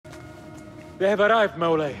They have arrived,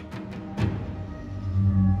 Mawlay.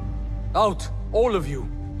 Out, all of you.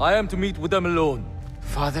 I am to meet with them alone.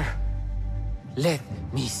 Father, let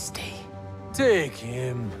me stay. Take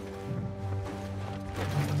him.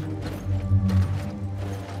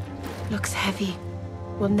 Looks heavy.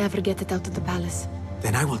 We'll never get it out of the palace.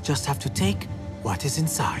 Then I will just have to take what is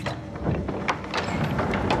inside.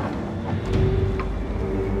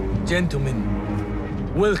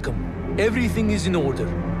 Gentlemen, welcome. Everything is in order.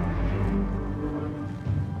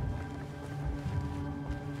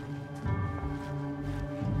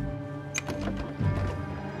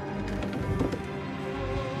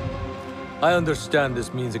 I understand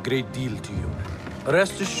this means a great deal to you.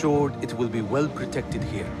 Rest assured, it will be well protected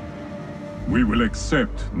here. We will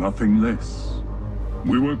accept nothing less.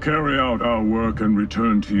 We will carry out our work and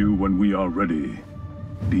return to you when we are ready.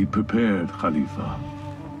 Be prepared, Khalifa.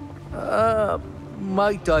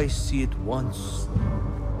 Might I see it once?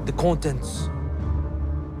 The contents.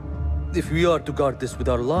 If we are to guard this with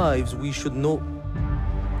our lives, we should know...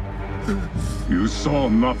 You saw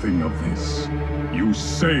nothing of this. You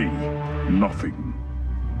say nothing.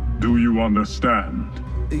 Do you understand?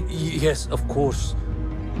 Yes, of course.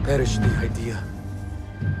 Perish the idea.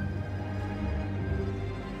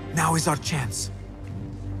 Now is our chance.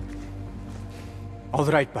 All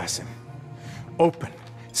right, Basim. Open,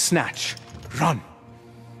 snatch, run.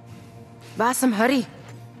 Basim, hurry.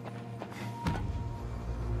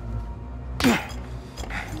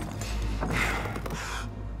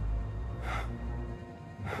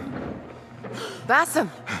 Basim!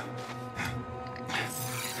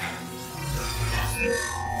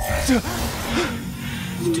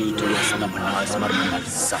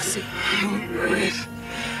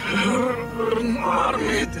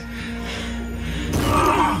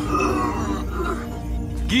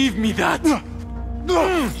 Give me that!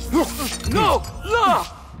 No!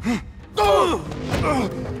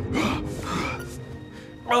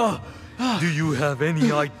 Do you have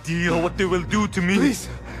any idea what they will do to me? Please,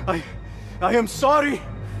 I am sorry.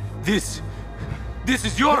 This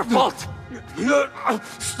is your fault!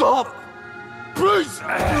 Stop! Please!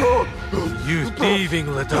 You thieving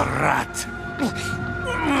little rat!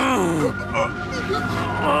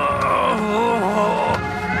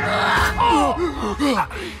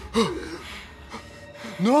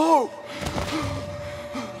 No!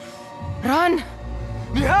 Run!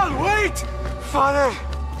 Nihal, wait! Father!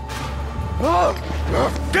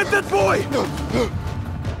 Get that boy!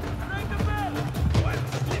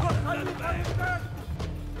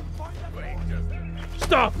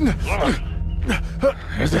 Stop!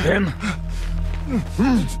 Is it him?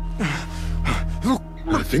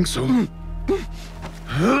 I think so.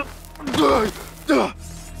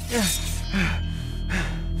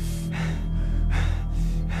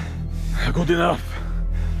 Good enough.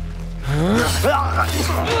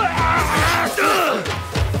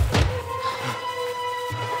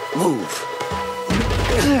 Move.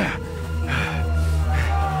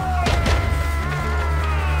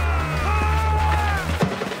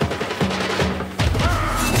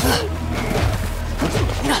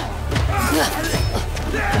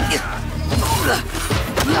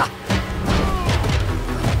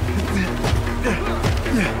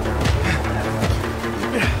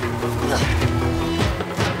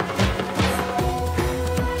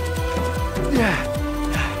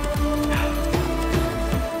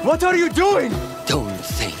 What are you doing? Don't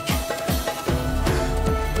think.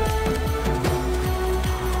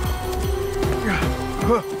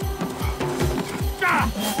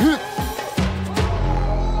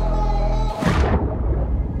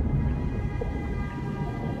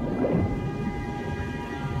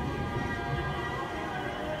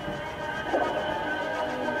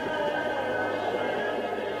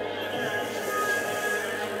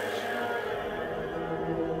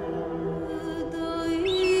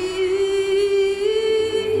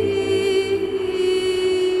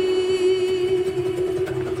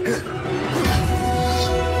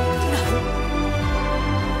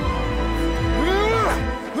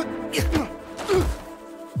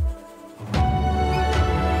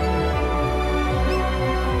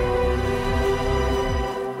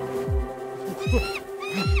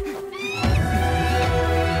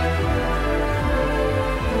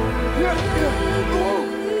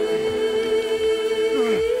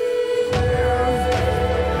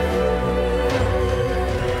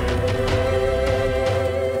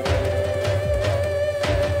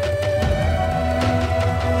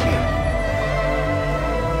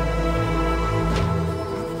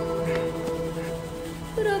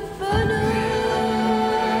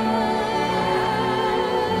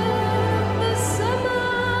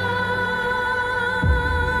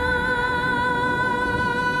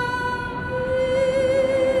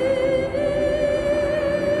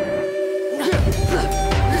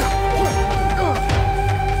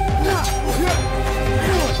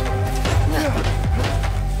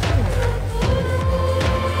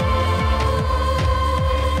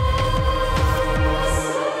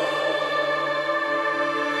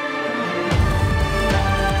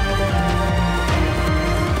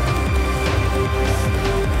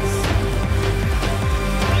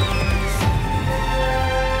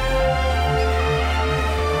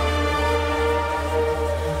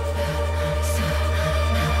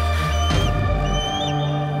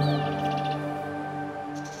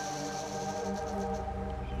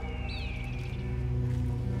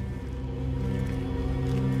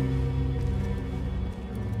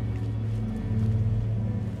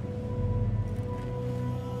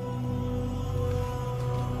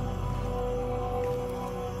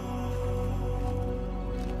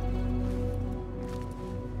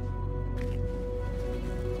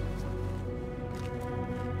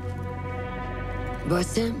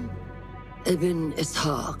 Basim Ibn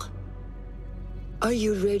Ishaq, are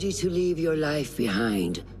you ready to leave your life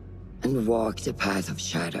behind and walk the path of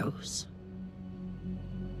shadows?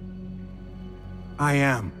 I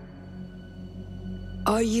am.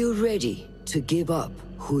 Are you ready to give up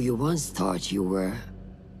who you once thought you were?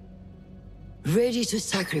 Ready to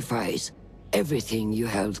sacrifice everything you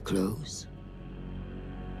held close?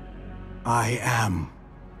 I am.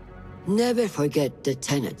 Never forget the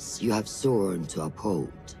tenets you have sworn to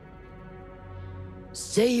uphold.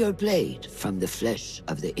 Stay your blade from the flesh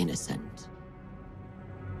of the innocent.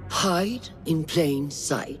 Hide in plain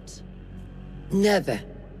sight. Never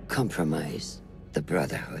compromise the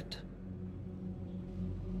Brotherhood.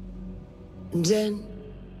 Then,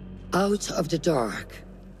 out of the dark,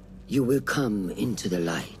 you will come into the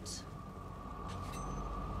light.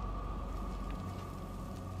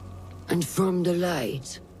 And from the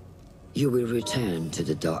light, you will return to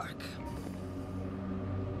the dark.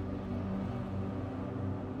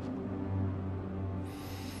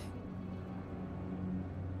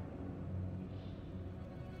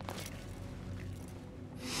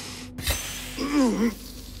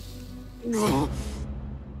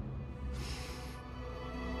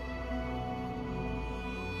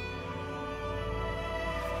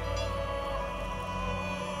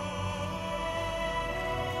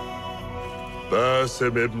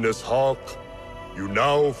 Basim Ibn Ishaq, you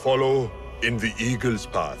now follow in the Eagle's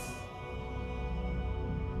path.